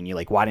angry, and you're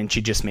like, why didn't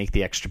you just make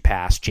the extra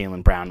pass?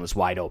 Jaylen Brown was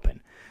wide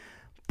open.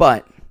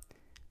 But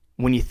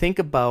when you think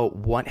about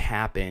what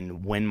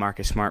happened when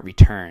Marcus Smart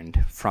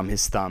returned from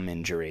his thumb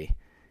injury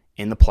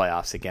in the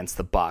playoffs against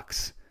the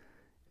Bucks,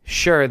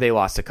 sure, they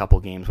lost a couple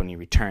games when he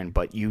returned,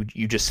 but you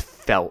just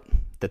felt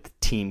that the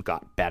team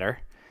got better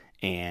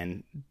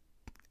and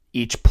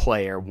each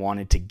player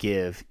wanted to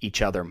give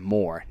each other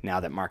more now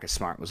that Marcus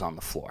Smart was on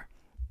the floor.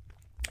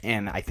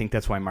 And I think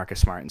that's why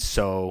Marcus Smart is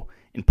so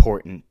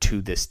important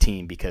to this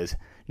team, because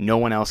no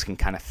one else can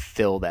kind of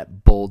fill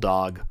that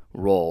bulldog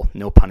role,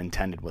 no pun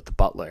intended, with the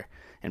Butler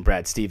and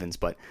Brad Stevens.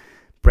 But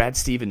Brad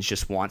Stevens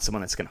just wants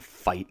someone that's going to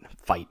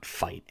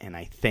fight. And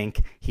I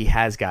think he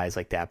has guys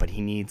like that, but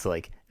he needs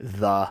like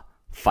the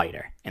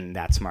fighter, and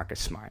that's Marcus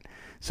Smart.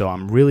 So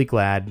I'm really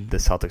glad the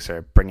Celtics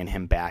are bringing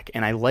him back,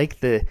 and I like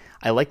the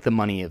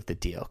money of the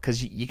deal,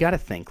 because you got to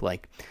think,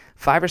 like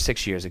 5 or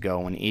 6 years ago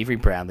when Avery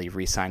Bradley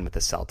re-signed with the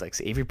Celtics,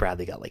 Avery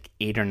Bradley got like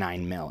 $8 or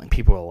 $9 million, and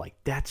people were like,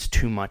 "That's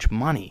too much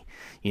money."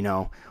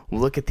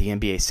 Look at the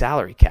NBA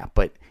salary cap.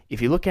 But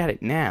if you look at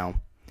it now,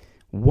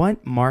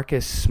 what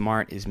Marcus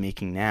Smart is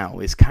making now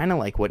is kind of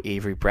like what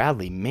Avery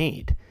Bradley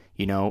made.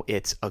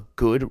 It's a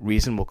good,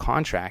 reasonable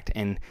contract,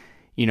 and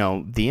the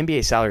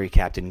NBA salary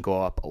cap didn't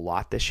go up a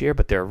lot this year,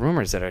 but there are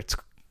rumors that it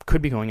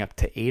could be going up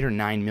to $8 or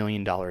 $9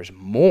 million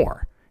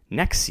more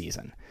next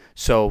season.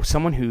 So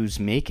someone who's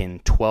making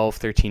 $12,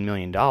 $13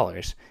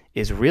 million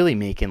is really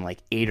making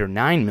like $8 or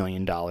 $9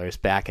 million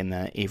back in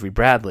the Avery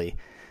Bradley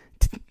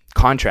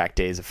contract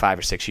days of 5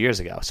 or 6 years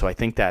ago. So I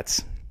think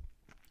that's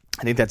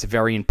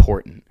very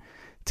important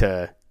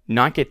to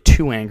not get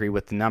too angry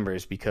with the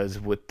numbers, because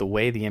with the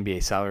way the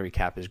NBA salary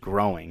cap is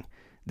growing,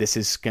 this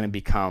is going to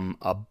become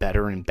a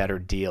better and better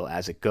deal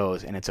as it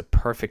goes, and it's a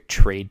perfect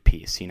trade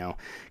piece,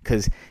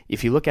 because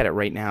if you look at it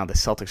right now, the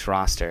Celtics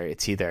roster,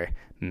 it's either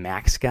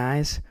max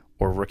guys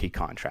or rookie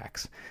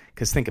contracts.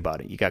 Because think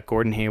about it, you got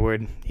Gordon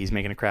Hayward, he's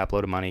making a crap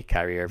load of money,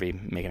 Kyrie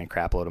Irving making a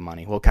crap load of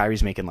money. Well,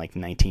 Kyrie's making like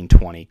 19,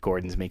 20,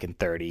 Gordon's making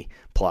 30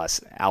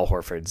 plus, Al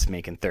Horford's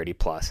making 30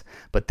 plus.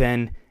 But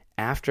then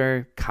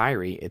after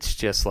Kyrie, it's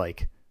just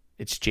like,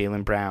 it's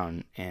Jaylen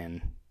Brown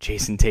and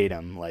Jason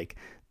Tatum, like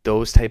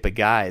those type of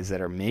guys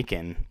that are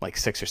making like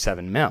 6 or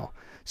 7 mil.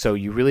 So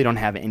you really don't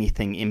have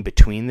anything in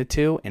between the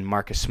two, and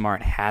Marcus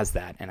Smart has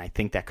that, and I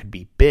think that could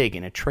be big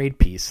in a trade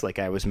piece like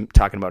I was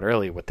talking about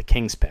earlier with the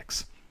Kings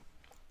picks.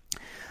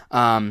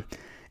 And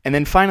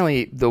then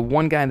finally, the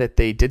one guy that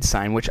they did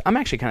sign, which I'm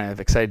actually kind of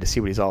excited to see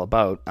what he's all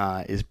about,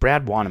 is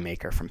Brad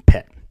Wanamaker from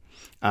Pitt.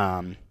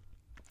 A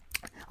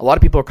lot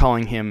of people are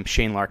calling him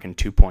Shane Larkin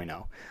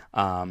 2.0,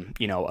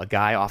 a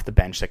guy off the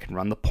bench that can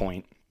run the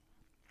point.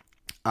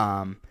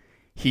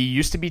 He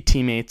used to be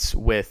teammates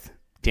with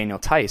Daniel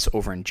Theis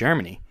over in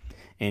Germany,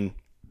 and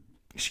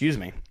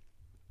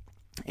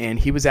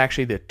he was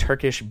actually the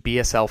Turkish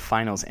BSL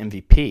Finals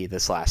MVP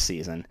this last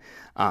season.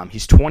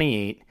 He's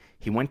 28.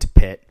 He went to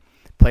Pitt,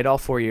 played all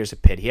 4 years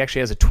at Pitt. He actually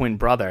has a twin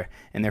brother,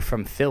 and they're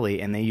from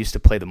Philly, and they used to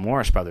play the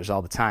Morris brothers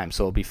all the time.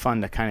 So it'll be fun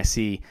to kind of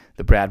see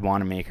the Brad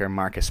Wanamaker,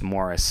 Marcus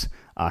Morris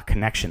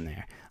connection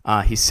there.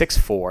 He's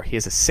 6'4". He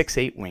has a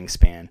 6'8"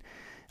 wingspan.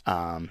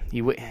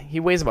 He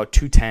weighs about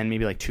 210,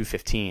 maybe like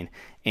 215.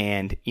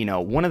 And,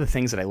 one of the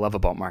things that I love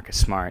about Marcus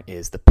Smart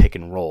is the pick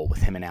and roll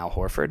with him and Al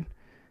Horford,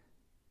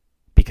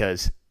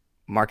 because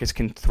Marcus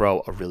can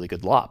throw a really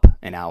good lob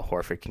and Al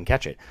Horford can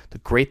catch it. The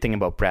great thing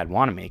about Brad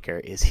Wanamaker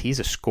is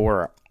he's a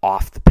scorer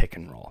off the pick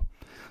and roll.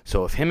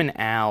 So if him and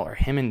Al or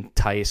him and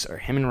Theis or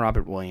him and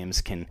Robert Williams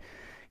can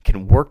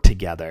work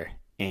together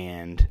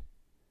and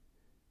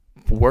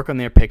work on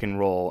their pick and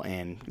roll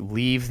and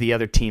leave the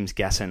other teams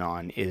guessing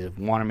on, is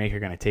Wanamaker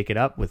going to take it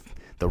up with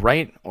the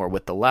right or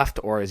with the left,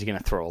 or is he going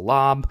to throw a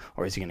lob,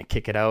 or is he going to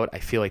kick it out? I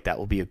feel like that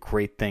will be a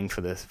great thing for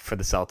the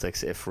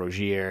Celtics if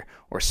Rozier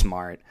or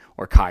Smart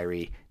or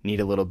Kyrie need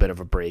a little bit of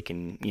a break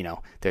and,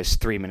 there's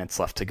 3 minutes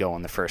left to go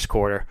in the first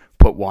quarter.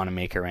 Put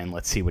Wanamaker in.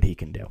 Let's see what he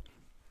can do.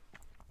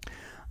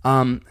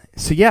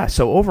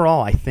 So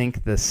overall, I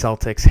think the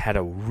Celtics had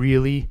a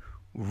really,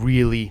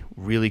 really,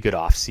 really good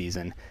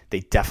offseason. They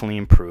definitely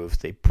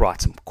improved. They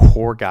brought some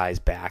core guys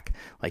back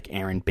like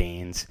Aaron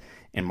Baines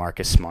and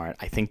Marcus Smart.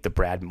 I think the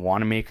Brad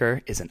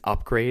Wanamaker is an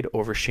upgrade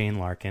over Shane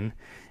Larkin.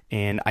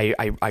 And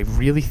I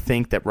really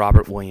think that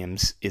Robert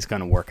Williams is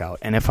going to work out.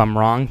 And if I'm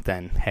wrong,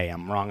 then, hey,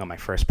 I'm wrong on my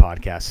first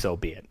podcast, so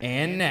be it.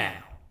 And now,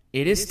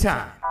 it is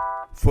time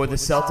for the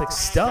Celtics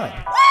stud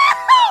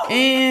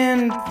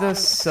and the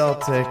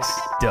Celtics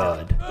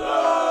dud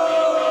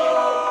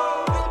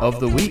of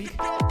the week.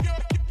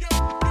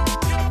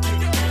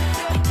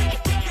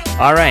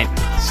 All right,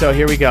 so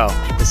here we go.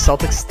 The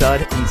Celtics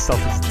stud and the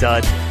Celtics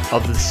dud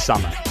of the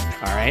summer.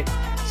 All right,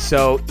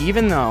 so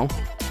even though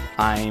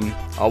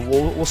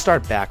we'll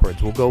start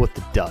backwards. We'll go with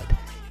the dud.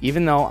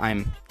 Even though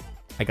I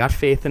got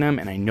faith in him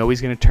and I know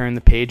he's going to turn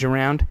the page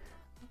around,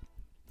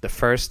 the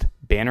first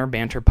Banter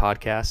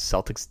podcast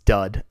Celtics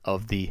dud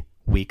of the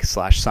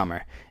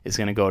week/summer is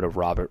going to go to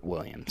Robert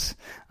Williams.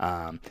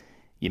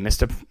 You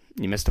missed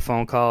a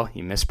phone call,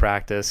 you missed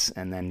practice,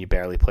 and then you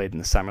barely played in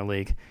the summer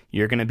league.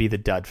 You're going to be the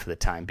dud for the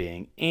time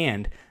being.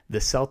 And the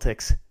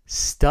Celtics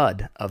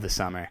stud of the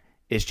summer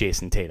is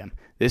Jason Tatum.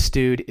 This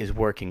dude is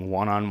working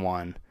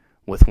one-on-one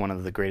with one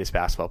of the greatest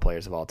basketball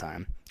players of all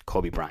time,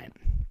 Kobe Bryant.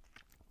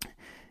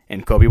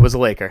 And Kobe was a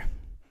Laker,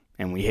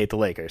 and we hate the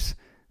Lakers,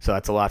 so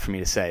that's a lot for me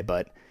to say,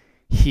 but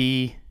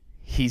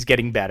he's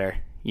getting better.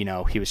 You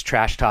know, he was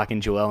trash talking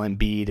Joel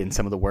Embiid in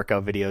some of the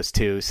workout videos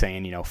too,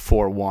 saying,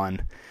 4-1.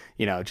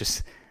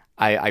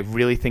 I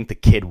really think the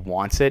kid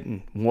wants it,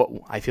 and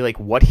I feel like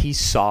what he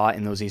saw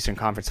in those Eastern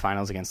Conference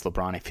Finals against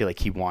LeBron, I feel like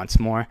he wants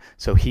more.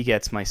 So he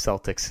gets my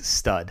Celtics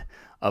stud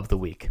of the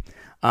week.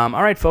 All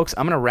right, folks,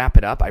 I'm going to wrap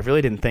it up. I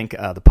really didn't think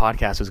the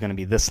podcast was going to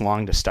be this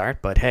long to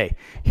start, but hey,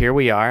 here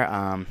we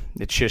are.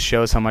 It just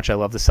shows how much I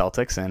love the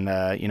Celtics, and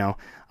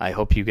I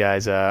hope you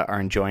guys are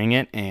enjoying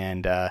it.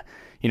 And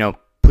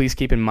please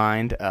keep in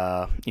mind,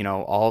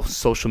 all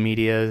social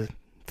media.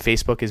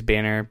 Facebook is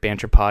Banner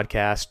Banter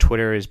Podcast.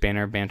 Twitter is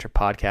Banner Banter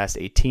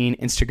Podcast 18.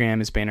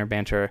 Instagram is Banner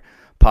Banter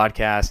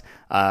Podcast.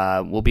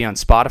 We'll be on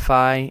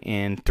Spotify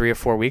in 3 or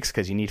 4 weeks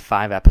because you need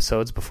 5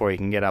 episodes before you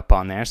can get up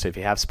on there. So if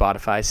you have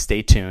Spotify,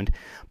 stay tuned.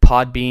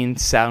 Podbean,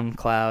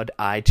 SoundCloud,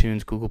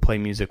 iTunes, Google Play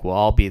Music will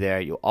all be there.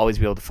 You'll always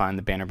be able to find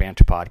the Banner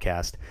Banter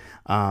Podcast.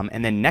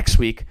 And then next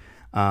week,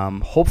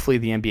 hopefully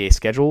the NBA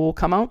schedule will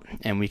come out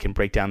and we can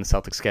break down the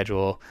Celtics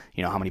schedule,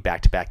 how many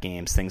back-to-back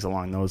games, things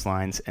along those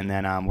lines. And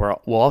then we'll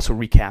also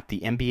recap the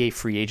NBA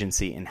free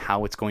agency and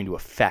how it's going to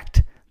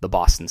affect the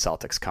Boston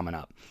Celtics coming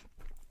up.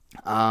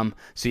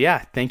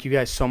 Thank you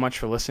guys so much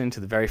for listening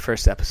to the very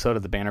first episode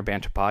of the Banner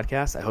Banter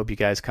Podcast. I hope you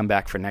guys come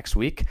back for next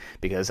week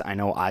because I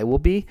know I will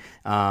be.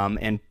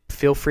 And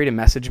feel free to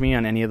message me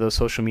on any of those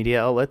social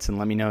media outlets and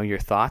let me know your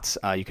thoughts.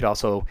 You could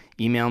also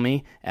email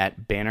me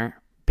at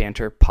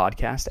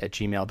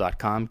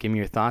banterpodcast@gmail.com. Give me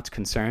your thoughts,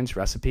 concerns,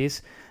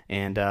 recipes,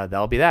 and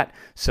that'll be that.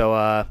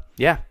 So,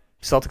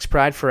 Celtics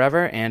pride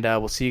forever, and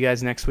we'll see you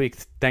guys next week.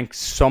 Thanks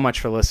so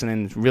much for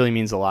listening. It really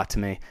means a lot to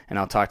me, and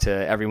I'll talk to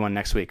everyone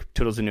next week.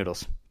 Toodles and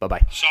noodles.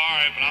 Bye-bye.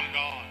 Sorry, but I'm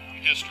gone.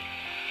 I'm history.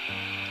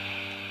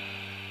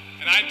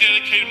 And I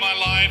dedicated my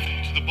life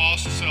to the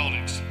Boston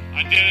Celtics.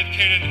 I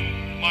dedicated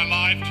my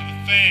life to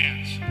the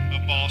fans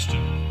of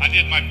Boston. I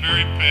did my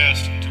very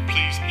best to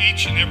please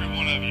each and every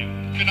one of you.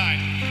 Good night.